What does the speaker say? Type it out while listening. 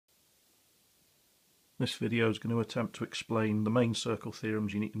This video is going to attempt to explain the main circle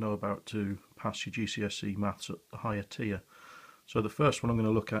theorems you need to know about to pass your GCSE maths at the higher tier. So the first one I'm going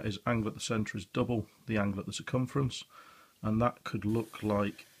to look at is angle at the centre is double the angle at the circumference, and that could look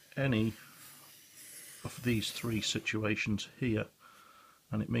like any of these three situations here,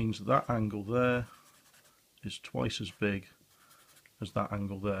 and it means that angle there is twice as big as that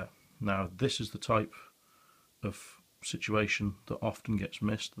angle there. Now this is the type of situation that often gets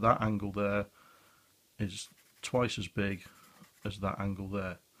missed. That angle there is twice as big as that angle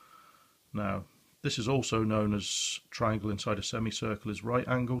there. Now this is also known as triangle inside a semicircle is right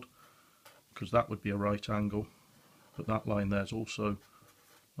angled, because that would be a right angle, but that line there is also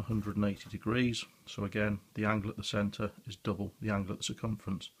 180 degrees, so again the angle at the centre is double the angle at the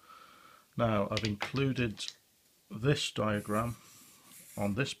circumference. Now I've included this diagram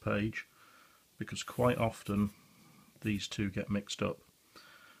on this page because quite often these two get mixed up.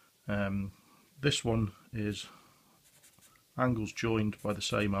 This one is angles joined by the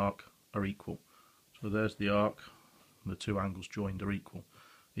same arc are equal. So there's the arc, and the two angles joined are equal.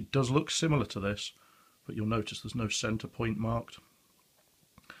 It does look similar to this, but you'll notice there's no centre point marked,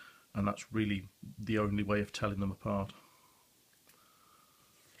 and that's really the only way of telling them apart.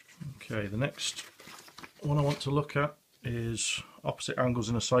 Okay, the next one I want to look at is opposite angles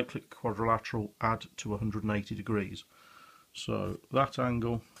in a cyclic quadrilateral add to 180 degrees. So that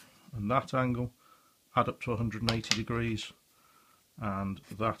angle and that angle add up to 180 degrees, and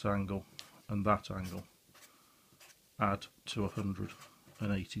that angle and that angle add to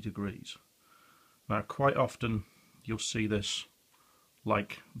 180 degrees. Now quite often you'll see this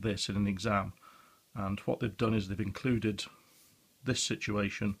like this in an exam, and what they've done is they've included this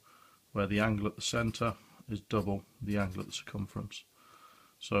situation where the angle at the centre is double the angle at the circumference.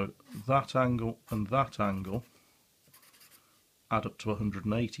 So that angle and that angle add up to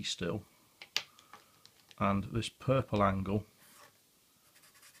 180 still, and this purple angle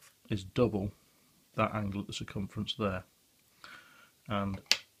is double that angle at the circumference there, and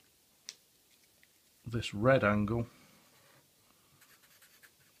this red angle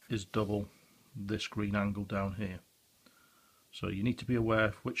is double this green angle down here. So you need to be aware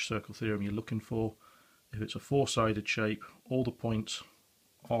of which circle theorem you're looking for. If it's a four-sided shape, all the points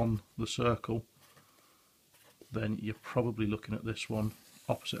on the circle, then you're probably looking at this one.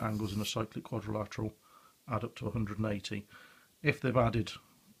 Opposite angles in a cyclic quadrilateral add up to 180. If they've added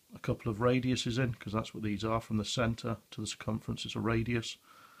a couple of radiuses in, because that's what these are, from the centre to the circumference is a radius,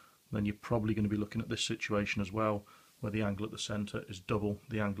 then you're probably going to be looking at this situation as well, where the angle at the centre is double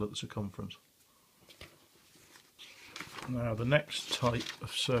the angle at the circumference. Now the next type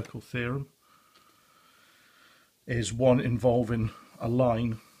of circle theorem is one involving a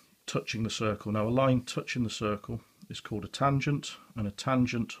line touching the circle. Now a line touching the circle is called a tangent, and a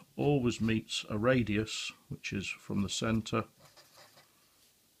tangent always meets a radius, which is from the centre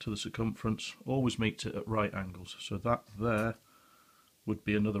to the circumference, always meets it at right angles. So that there would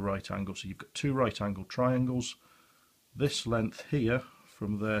be another right angle. So you've got two right angle triangles. This length here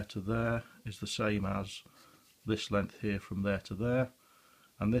from there to there is the same as this length here from there to there,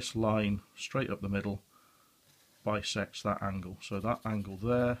 and this line straight up the middle bisects that angle. So that angle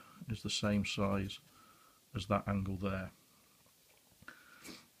there is the same size as that angle there.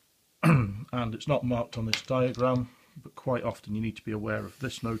 And it's not marked on this diagram, but quite often you need to be aware of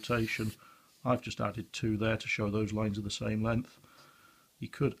this notation. I've just added two there to show those lines are the same length. You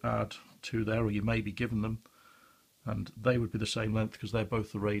could add two there, or you may be given them, and they would be the same length because they're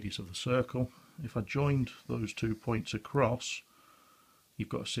both the radius of the circle. If I joined those 2 points across, you've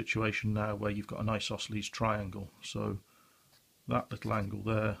got a situation now where you've got an isosceles triangle. So that little angle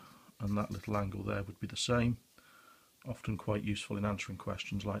there and that little angle there would be the same. Often quite useful in answering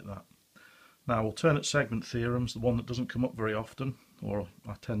questions like that. Now alternate segment theorems, the one that doesn't come up very often, or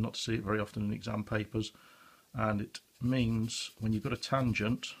I tend not to see it very often in exam papers, and it means when you've got a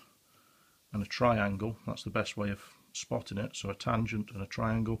tangent and a triangle, that's the best way of spotting it. So a tangent and a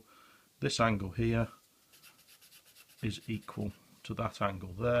triangle, this angle here is equal to that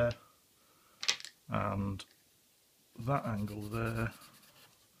angle there, and that angle there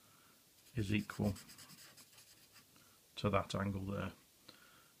is equal to that angle there.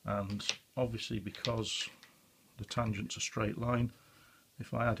 And obviously because the tangent's a straight line,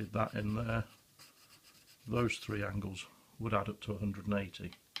 if I added that in there, those three angles would add up to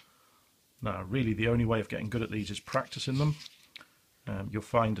 180. Now really the only way of getting good at these is practicing them. You'll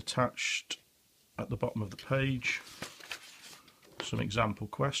find attached at the bottom of the page some example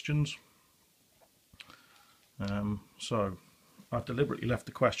questions. So I've deliberately left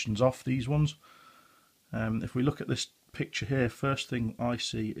the questions off these ones. If we look at this picture here, first thing I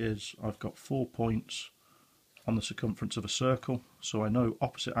see is I've got 4 points on the circumference of a circle, so I know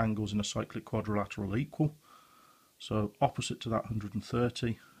opposite angles in a cyclic quadrilateral are equal. So opposite to that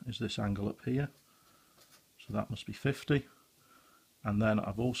 130 is this angle up here, so that must be 50. And then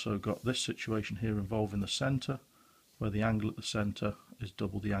I've also got this situation here involving the centre, where the angle at the centre is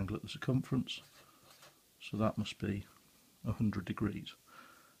double the angle at the circumference, so that must be 100 degrees.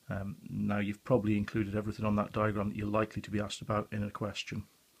 Now you've probably included everything on that diagram that you're likely to be asked about in a question.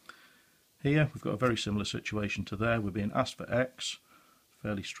 Here we've got a very similar situation to there. We're being asked for x,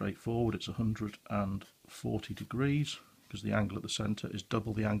 fairly straightforward, it's 140 degrees because the angle at the centre is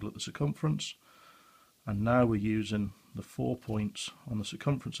double the angle at the circumference. And now we're using the 4 points on the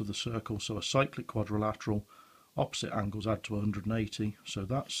circumference of the circle, so a cyclic quadrilateral, opposite angles add to 180, so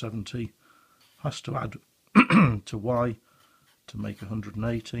that 70 has to add to y to make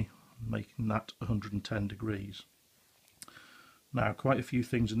 180, making that 110 degrees. Now, quite a few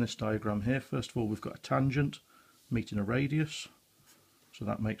things in this diagram here. First of all, we've got a tangent meeting a radius, so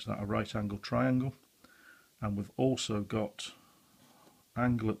that makes that a right angle triangle. And we've also got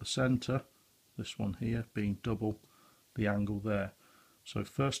angle at the centre, this one here, being double the angle there. So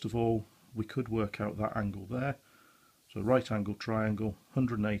first of all, we could work out that angle there. So right angle triangle,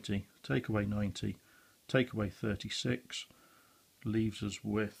 180, take away 90, take away 36, leaves us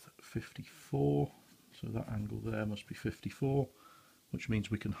with 54, so that angle there must be 54, which means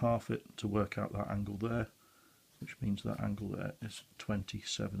we can half it to work out that angle there, which means that angle there is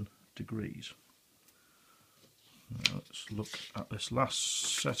 27 degrees. Now let's look at this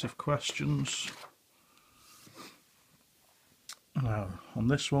last set of questions. Now on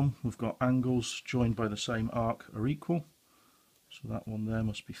this one we've got angles joined by the same arc are equal, so that one there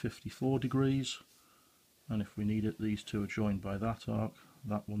must be 54 degrees. And if we need it, these two are joined by that arc,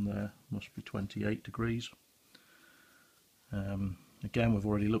 that one there must be 28 degrees. Again, we've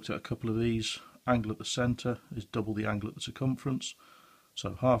already looked at a couple of these. Angle at the centre is double the angle at the circumference,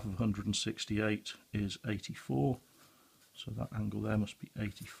 so half of 168 is 84, so that angle there must be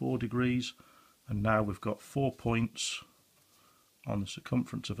 84 degrees. And now we've got 4 points on the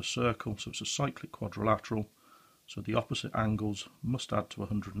circumference of a circle, so it's a cyclic quadrilateral, so the opposite angles must add to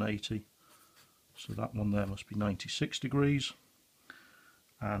 180. So that one there must be 96 degrees.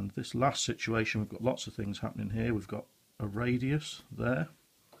 And this last situation, we've got lots of things happening here. We've got a radius there.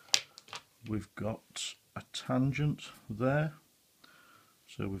 We've got a tangent there.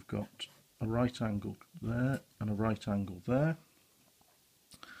 So we've got a right angle there and a right angle there.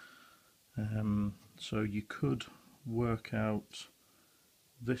 So you could work out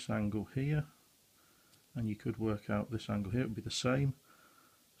this angle here, and you could work out this angle here. It would be the same.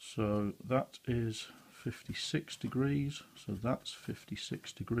 So that is 56 degrees, so that's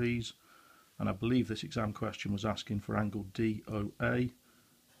 56 degrees, and I believe this exam question was asking for angle DOA,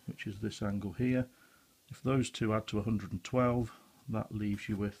 which is this angle here. If those two add to 112, that leaves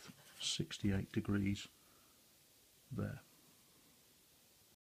you with 68 degrees there.